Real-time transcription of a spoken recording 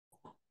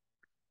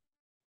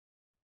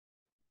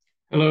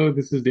Hello,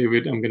 this is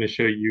David. I'm going to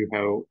show you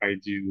how I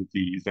do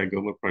the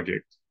Zygoma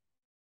project.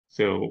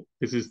 So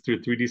this is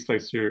through 3D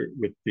Slicer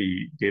with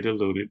the data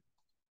loaded.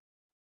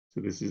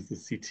 So this is the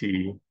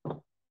CT.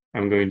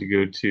 I'm going to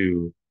go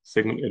to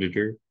segment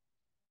editor.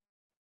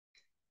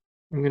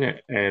 I'm going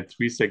to add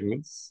three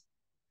segments.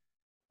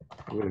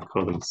 I'm going to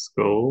call them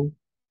skull.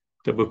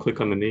 Double click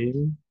on the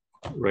name,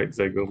 right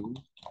Zygoma,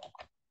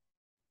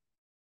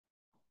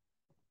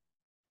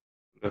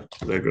 left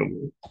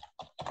Zygoma.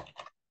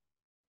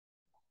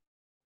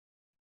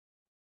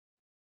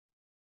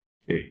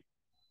 Okay,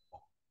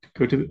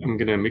 I'm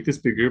going to make this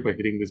bigger by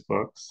hitting this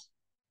box.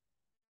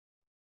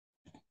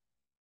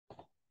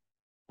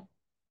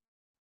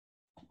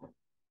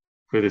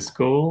 For the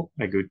skull,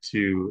 I go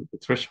to the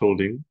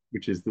thresholding,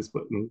 which is this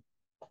button,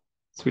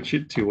 switch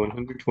it to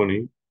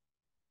 120,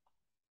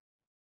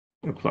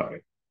 apply.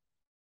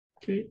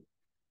 Okay,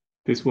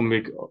 this will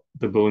make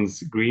the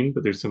bones green,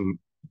 but there's some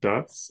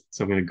dots.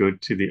 So I'm going to go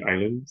to the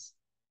islands.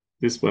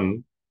 This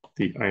one,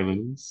 the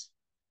islands.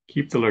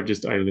 Keep the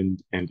largest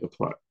island and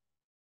apply.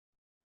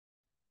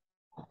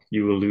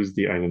 You will lose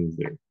the islands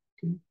there.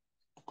 Okay.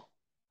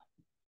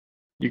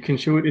 You can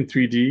show it in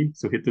 3D,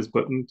 so hit this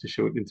button to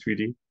show it in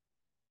 3D.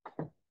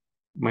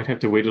 Might have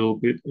to wait a little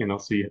bit, and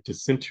also you have to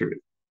center it.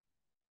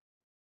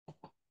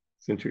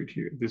 Center it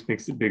here. This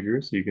makes it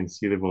bigger so you can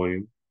see the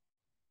volume.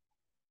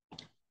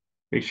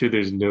 Make sure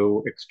there's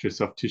no extra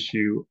soft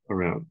tissue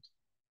around.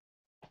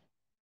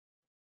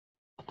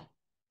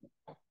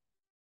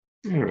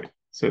 All right,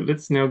 so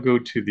let's now go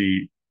to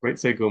the right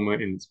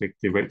zygoma and let's make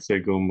the right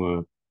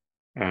zygoma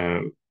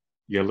uh,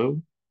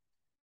 yellow.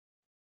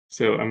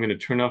 So I'm going to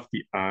turn off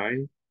the eye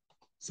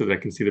so that I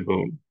can see the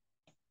bone.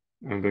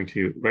 I'm going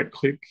to right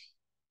click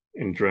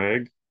and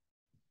drag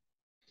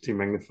to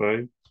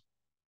magnify,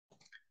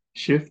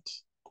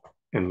 shift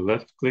and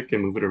left click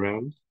and move it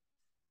around.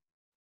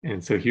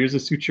 And so here's a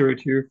suture right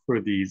here for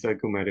the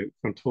zygomatic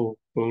frontal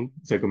bone,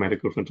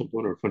 zygomatical frontal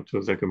bone or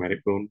frontal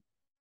zygomatic bone.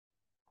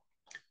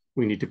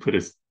 We need to put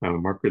a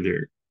marker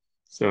there.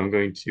 So I'm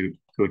going to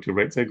go to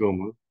right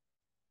zygoma.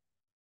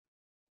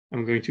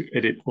 I'm going to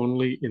edit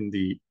only in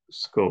the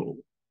skull.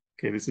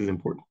 Okay, this is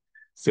important.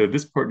 So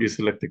this part you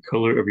select the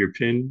color of your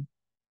pin.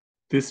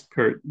 This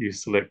part you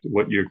select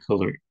what you're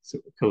coloring. So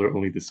color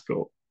only the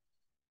skull.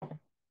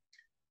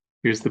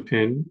 Here's the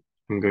pin.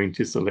 I'm going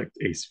to select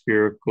a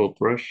spherical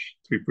brush,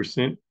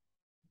 3%,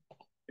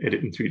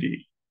 edit in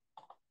 3D.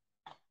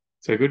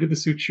 So I go to the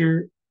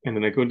suture and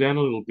then I go down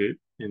a little bit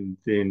and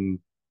then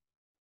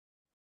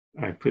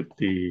I put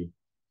the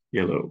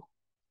yellow.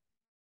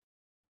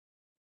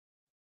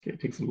 Okay, it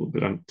takes a little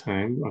bit of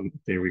time.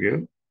 There we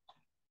go.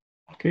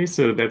 Okay,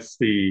 so that's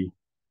the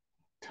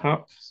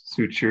top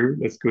suture.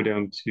 Let's go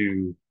down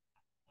to,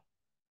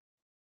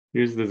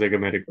 here's the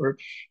zygomatic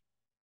arch.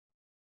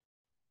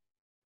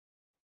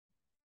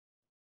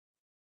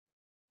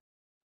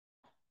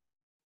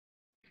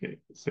 Okay,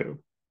 so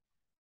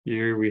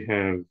here we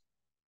have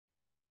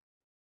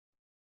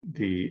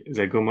the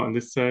zygoma on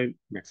this side,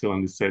 maxilla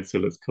on this side, so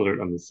let's color it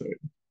on this side.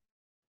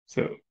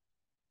 So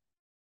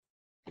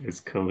let's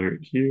color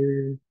it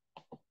here.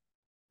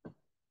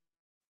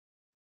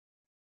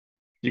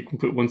 You can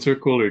put one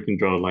circle or you can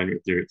draw a line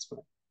right there, it's fine.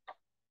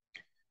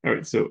 All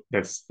right, so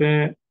that's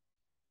that.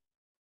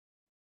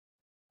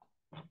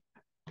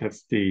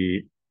 That's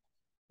the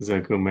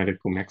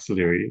zygomatical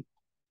maxillary.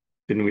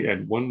 Then we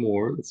add one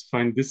more. Let's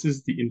find, this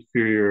is the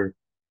inferior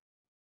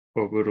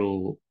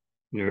orbital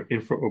nerve,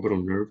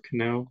 infraorbital nerve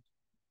canal.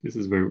 This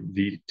is where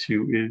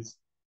V2 is.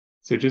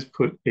 So just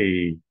put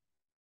a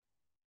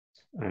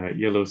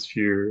yellow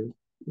sphere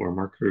or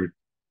marker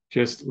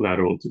just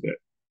lateral to that.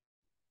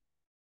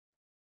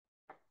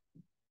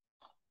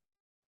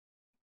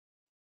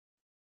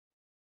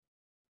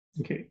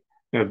 Okay,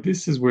 now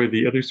this is where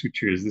the other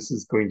suture is. This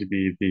is going to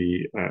be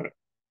the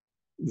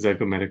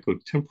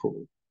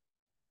zygomatico-temporal.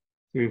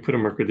 We can put a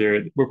marker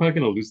there. We're probably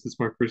going to lose this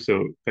marker,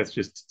 so that's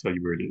just to tell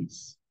you where it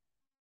is.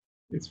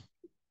 It's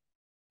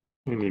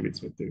maybe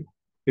it's right there.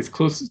 It's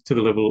close to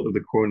the level of the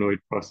coronoid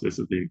process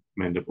of the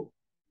mandible.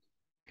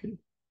 Okay.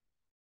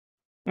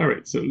 All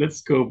right, so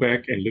let's go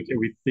back and look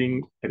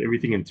at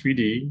everything in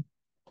 3D.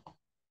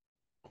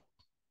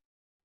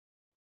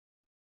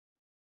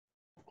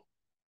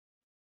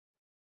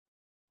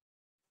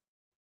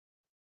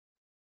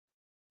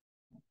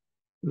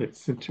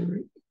 Let's center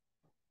it.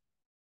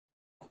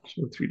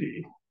 Show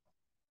 3D.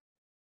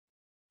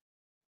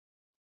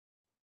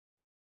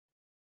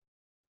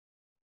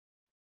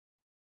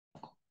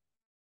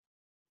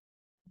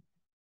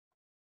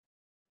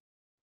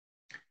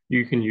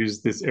 You can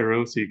use this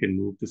arrow so you can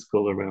move the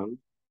skull around.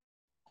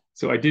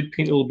 So I did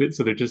paint a little bit,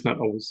 so they're just not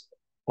always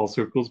all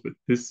circles, but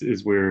this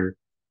is where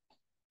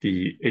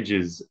the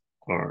edges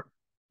are.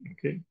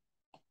 Okay.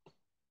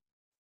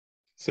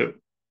 So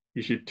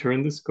you should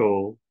turn the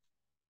skull.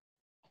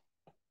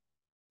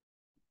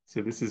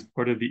 So this is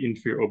part of the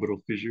inferior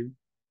orbital fissure.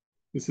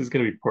 This is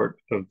going to be part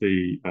of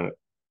the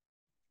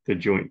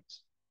joint,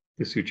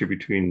 the suture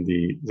between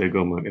the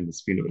zygoma and the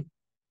sphenoid.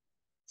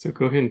 So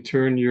go ahead and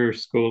turn your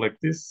skull like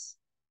this.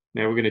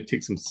 Now we're going to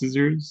take some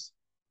scissors.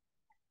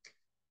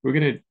 We're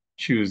going to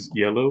choose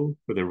yellow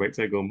for the right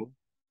zygoma.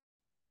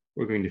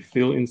 We're going to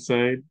fill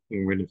inside,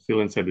 and we're going to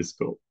fill inside the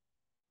skull.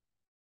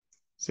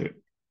 So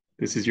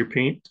this is your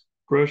paint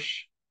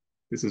brush.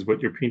 This is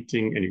what you're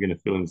painting, and you're going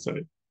to fill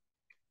inside.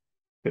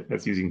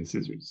 That's using the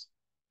scissors.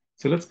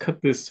 So let's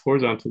cut this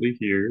horizontally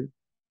here.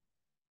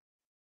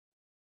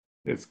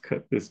 Let's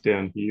cut this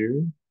down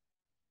here.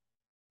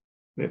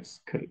 Let's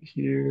cut it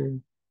here.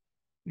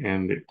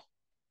 And there.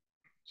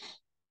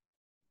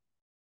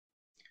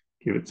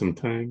 Give it some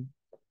time.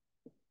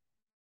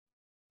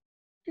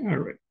 All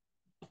right.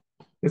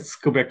 Let's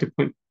go back to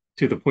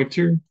the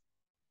pointer.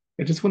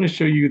 I just want to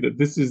show you that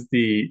this is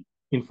the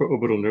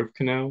infraorbital nerve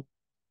canal.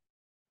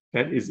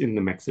 That is in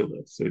the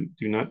maxilla, so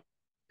do not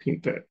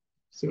paint that.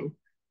 So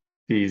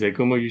the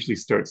zygoma usually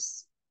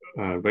starts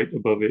right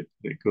above it,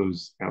 and it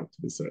goes out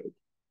to the side.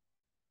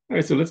 All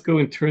right, so let's go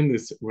and turn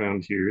this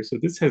around here. So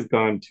this has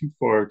gone too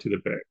far to the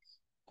back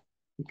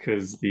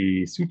because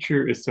the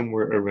suture is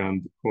somewhere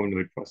around the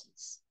coronoid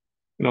process.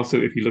 And also,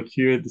 if you look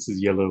here, this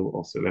is yellow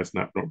also. That's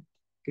not normal.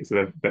 Okay,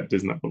 so that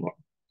does not belong.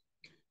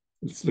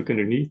 Let's look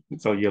underneath.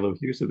 It's all yellow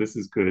here, so this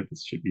is good.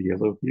 This should be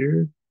yellow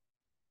here.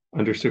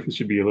 Undersurface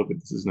should be yellow, but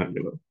this is not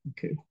yellow.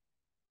 Okay.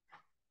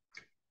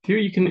 Here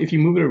you can, if you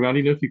move it around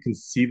enough, you can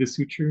see the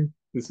suture.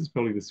 This is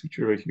probably the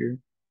suture right here.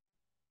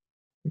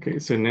 Okay,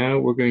 so now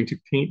we're going to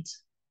paint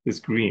this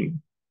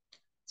green.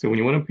 So when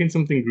you want to paint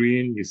something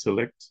green, you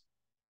select,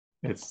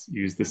 let's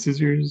use the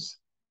scissors.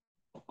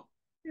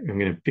 I'm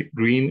going to pick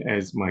green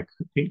as my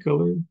paint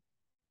color,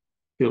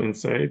 fill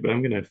inside, but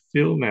I'm going to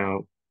fill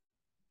now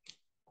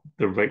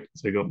the right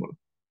zygoma.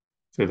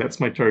 So that's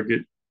my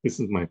target. This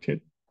is my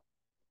pin.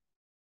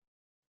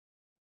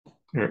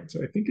 All right,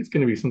 so I think it's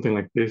going to be something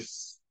like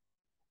this.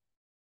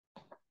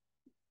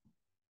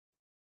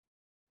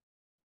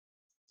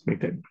 Let's make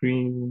that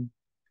green.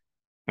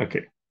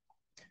 Okay.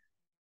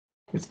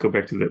 Let's go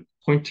back to the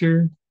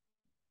pointer.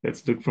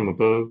 Let's look from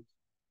above.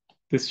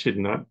 This should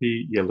not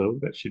be yellow.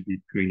 That should be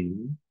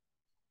green.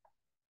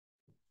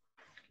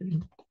 Okay.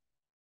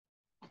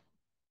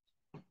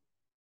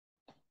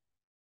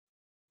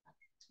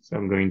 So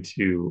I'm going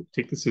to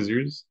take the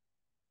scissors,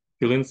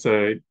 fill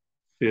inside,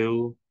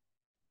 fill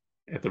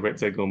at the right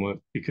zygoma,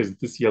 because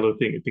this yellow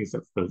thing, it thinks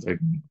that's the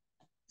zygoma.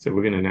 So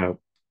we're going to now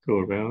go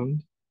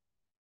around.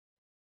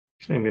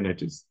 Actually, I'm going to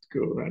just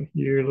go around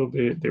here a little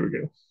bit. There we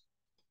go.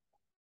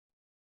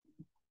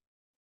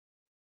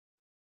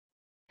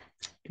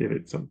 Give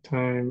it some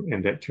time,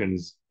 and that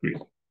turns green.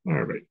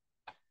 All right.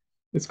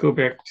 Let's go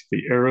back to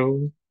the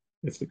arrow.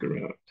 Let's look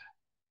around.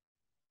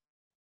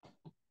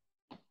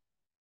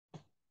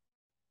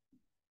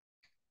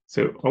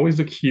 So always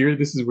look here.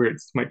 This is where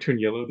it might turn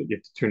yellow, that you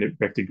have to turn it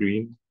back to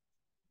green.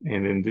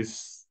 And then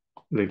this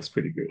looks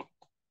pretty good.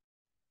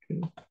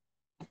 Okay.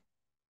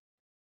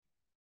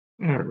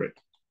 All right.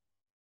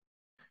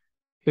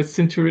 Let's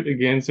center it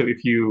again. So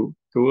if you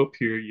go up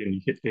here and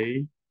you hit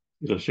A,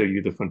 it'll show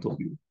you the frontal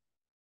view.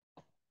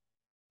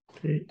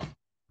 Okay.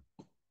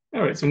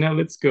 All right, so now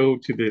let's go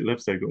to the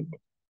left zygoma.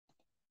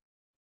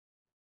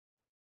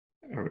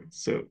 All right,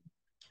 so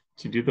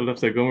to do the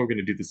left zygoma, we're going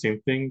to do the same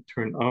thing.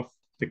 Turn off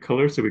the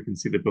color so we can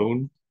see the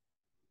bone.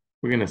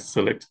 We're going to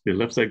select the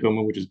left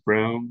zygoma, which is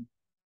brown.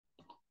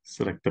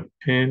 Select the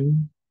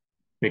pin,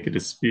 make it a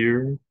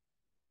sphere.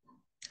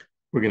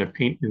 We're going to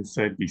paint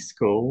inside the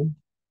skull.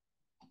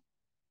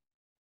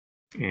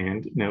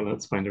 And now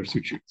let's find our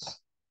sutures.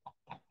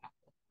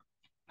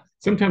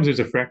 Sometimes there's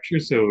a fracture,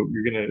 so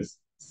you're going to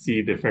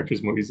see the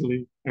fractures more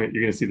easily. You're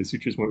going to see the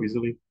sutures more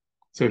easily.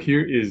 So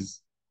here is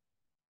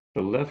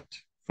the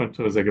left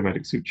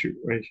frontozygomatic suture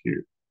right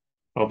here.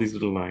 All these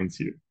little lines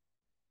here.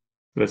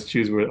 Let's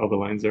choose where all the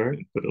lines are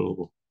and put a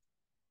little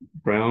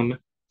brown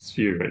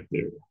sphere right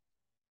there.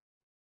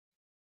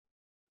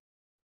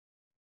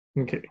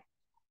 Okay.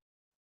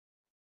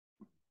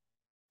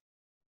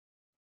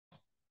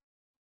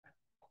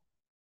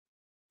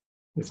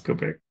 Let's go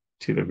back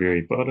to the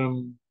very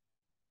bottom.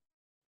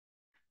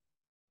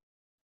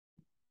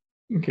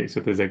 Okay, so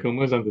the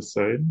zygoma is on the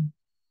side.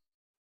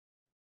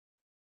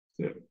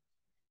 So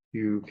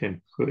you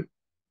can put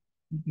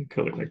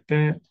color like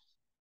that.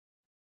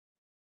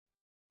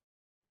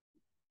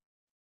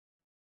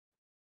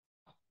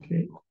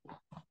 Okay.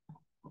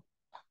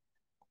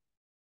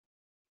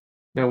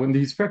 Now, when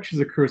these fractures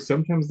occur,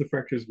 sometimes the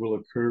fractures will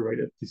occur right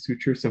at the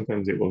suture,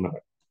 sometimes it will not.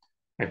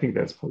 I think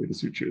that's probably the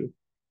suture.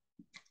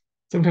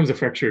 Sometimes a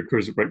fracture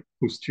occurs right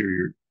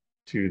posterior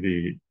to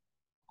the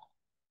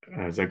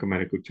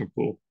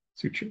zygomatico-temporal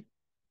suture.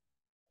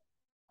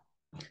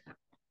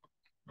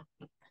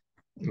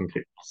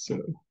 Okay,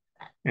 so,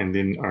 and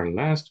then our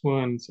last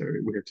one,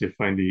 sorry, we have to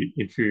find the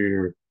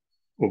inferior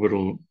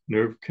orbital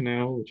nerve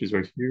canal, which is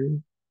right here.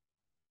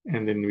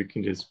 And then we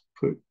can just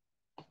put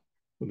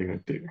something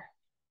right there.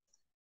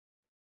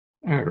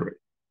 All right,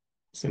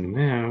 so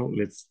now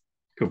let's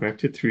go back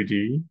to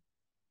 3D.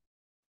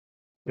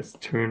 Let's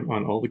turn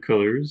on all the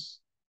colors.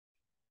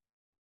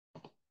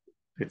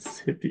 Let's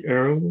hit the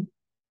arrow,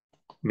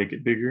 make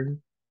it bigger.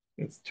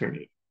 Let's turn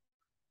it.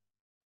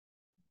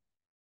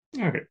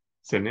 All right,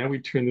 so now we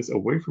turn this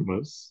away from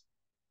us.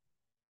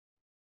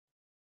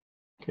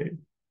 Okay,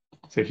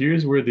 so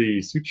here's where the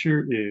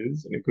suture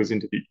is, and it goes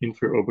into the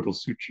infraorbital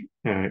suture,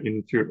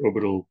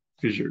 infraorbital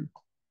fissure.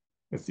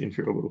 That's the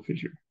infraorbital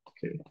fissure.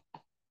 Okay,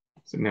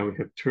 so now we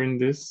have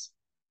turned this.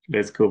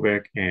 Let's go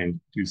back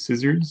and do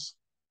scissors.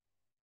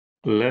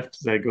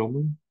 Left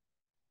zygoma,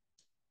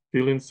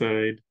 fill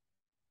inside.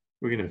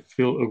 We're gonna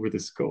fill over the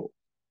skull.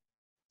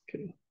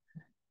 Okay,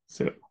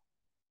 so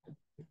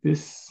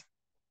this.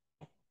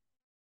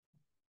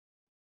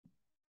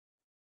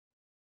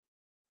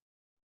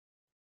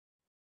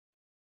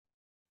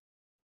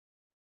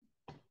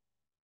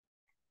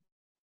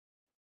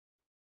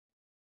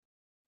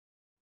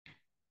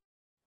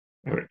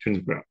 All right, turns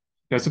brown.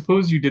 Now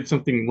suppose you did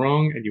something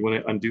wrong and you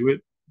want to undo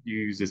it. You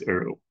use this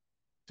arrow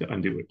to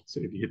undo it.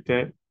 So if you hit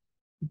that,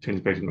 it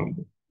turns back to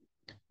normal.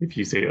 If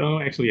you say, oh,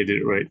 actually I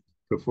did it right,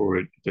 go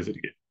forward, it does it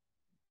again.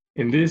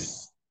 In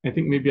this, I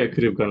think maybe I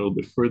could have gone a little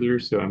bit further,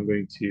 so I'm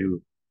going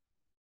to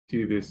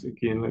do this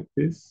again like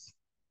this.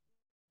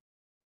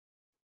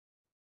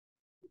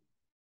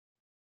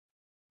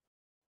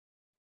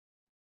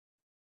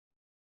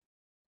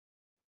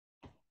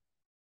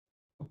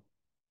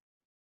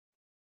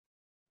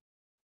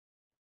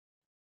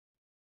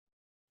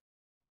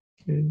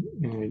 Okay,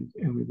 and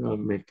we're gonna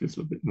make this a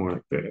little bit more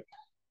like that,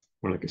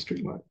 more like a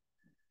straight line.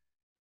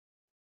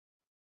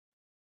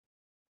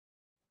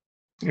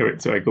 All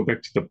right, so I go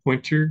back to the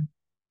pointer,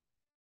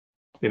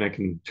 then I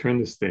can turn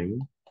this thing.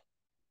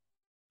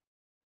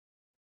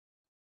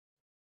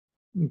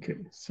 Okay,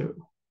 so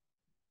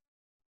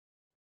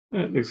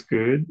that looks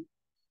good.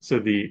 So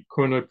the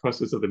coronoid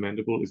process of the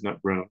mandible is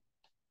not brown.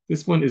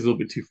 This one is a little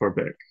bit too far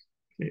back.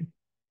 Okay.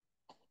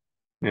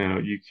 Now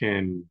you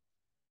can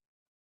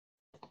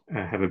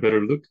have a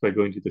better look by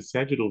going to the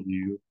sagittal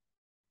view,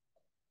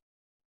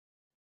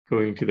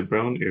 going to the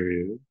brown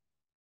area,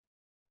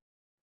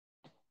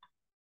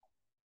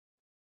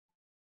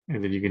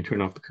 and then you can turn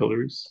off the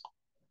colors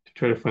to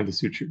try to find the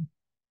suture.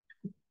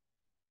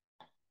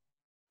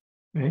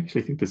 I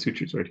actually think the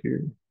suture's right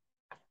here.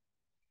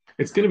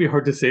 It's going to be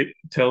hard to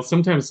tell.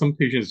 Sometimes some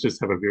patients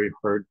just have a very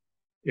hard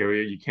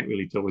area. You can't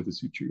really tell where the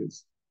suture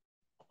is.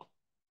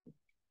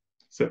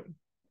 So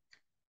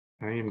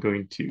I am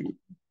going to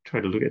try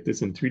to look at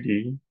this in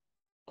 3D.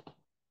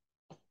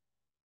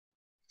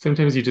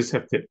 Sometimes you just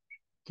have to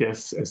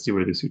guess as to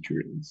where the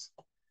suture is.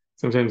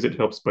 Sometimes it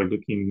helps by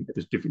looking at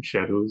the different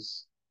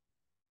shadows.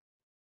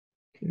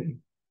 Okay.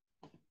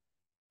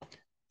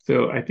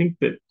 So I think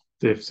that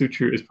the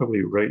suture is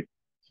probably right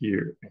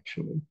here,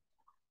 actually.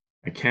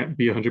 I can't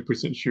be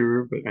 100%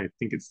 sure, but I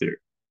think it's there.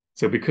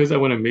 So because I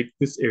want to make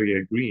this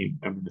area green,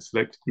 I'm going to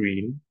select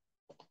green,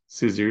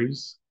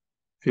 scissors,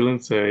 fill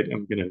inside.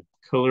 I'm going to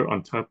color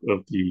on top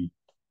of the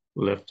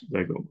left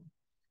zygoma.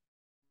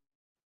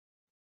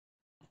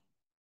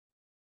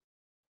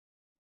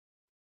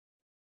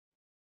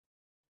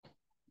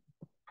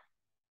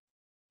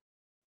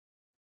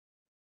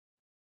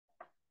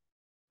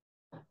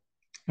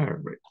 All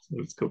right, so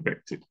let's go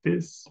back to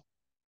this.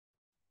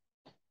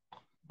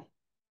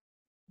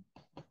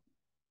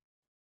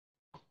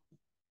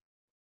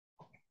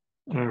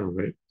 All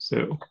right,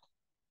 so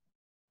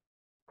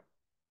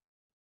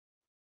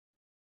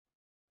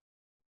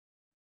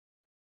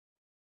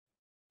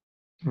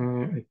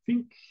I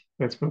think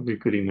that's probably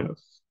good enough.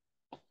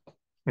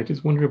 I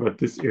just wonder about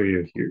this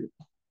area here,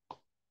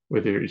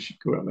 whether it should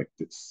go out like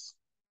this.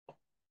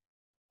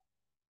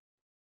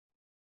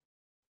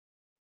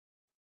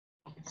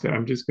 So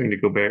I'm just going to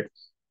go back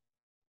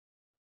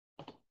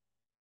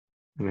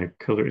and I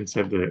color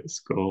inside the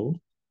skull.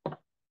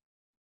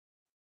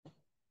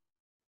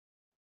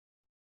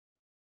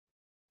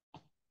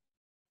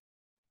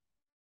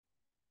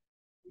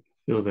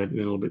 Fill that in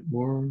a little bit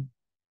more.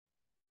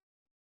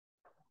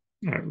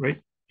 All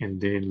right, and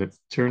then let's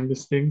turn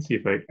this thing, see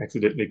if I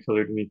accidentally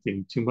colored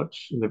anything too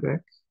much in the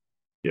back.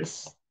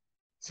 Yes.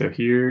 So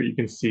here you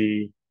can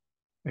see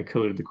I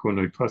colored the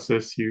coronoid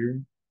process here,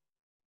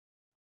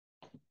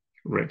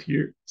 right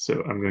here.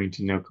 So I'm going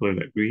to now color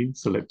that green,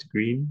 select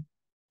green,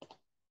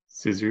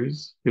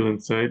 scissors, fill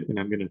inside, and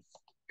I'm going to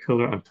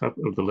color on top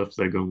of the left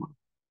zygoma.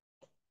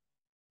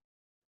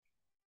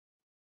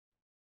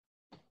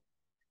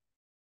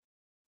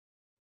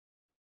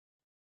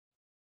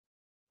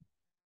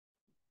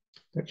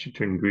 That should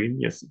turn green.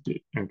 Yes, it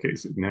did. Okay,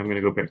 so now I'm going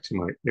to go back to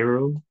my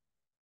arrow.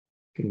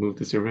 Can move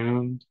this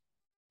around.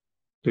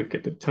 Look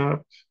at the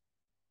top.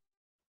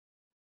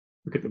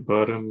 Look at the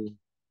bottom.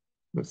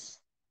 Let's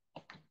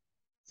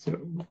so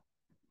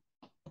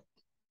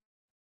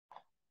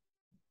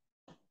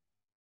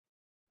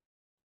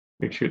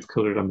make sure it's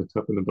colored on the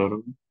top and the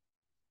bottom.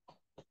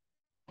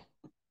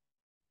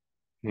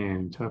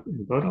 And top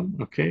and bottom.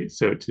 Okay,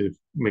 so to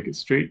make it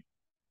straight,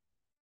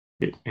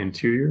 hit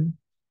anterior.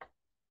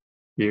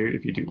 Here,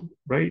 if you do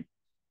right,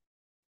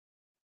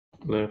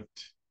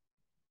 left,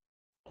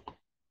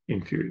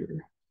 inferior.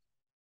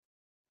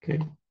 Okay,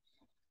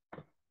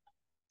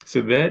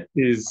 so that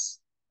is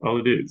all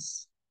it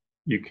is.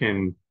 You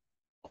can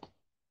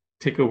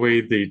take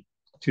away the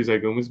two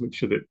zygomas, make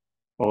sure that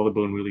all the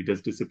bone really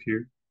does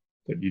disappear,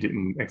 that you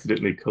didn't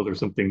accidentally color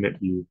something that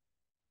you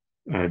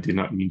did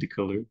not mean to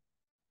color.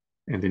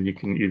 And then you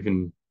can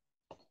even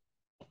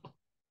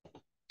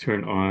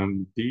turn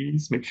on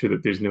these, make sure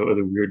that there's no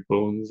other weird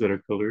bones that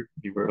are colored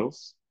anywhere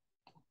else.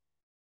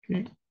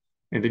 Okay,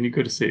 and then you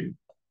go to save.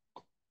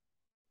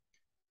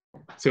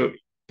 So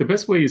the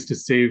best way is to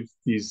save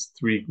these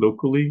three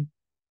locally,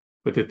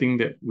 but the thing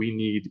that we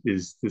need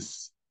is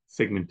this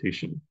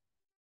segmentation.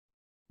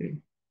 Okay,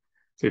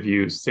 so if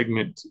you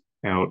segment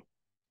out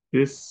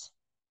this,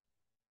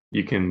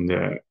 you can,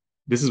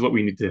 this is what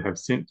we need to have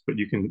sent, but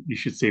you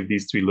should save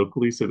these three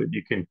locally so that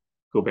you can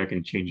go back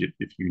and change it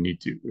if you need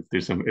to, if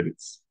there's some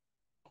edits.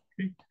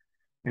 Okay,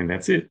 and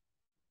that's it.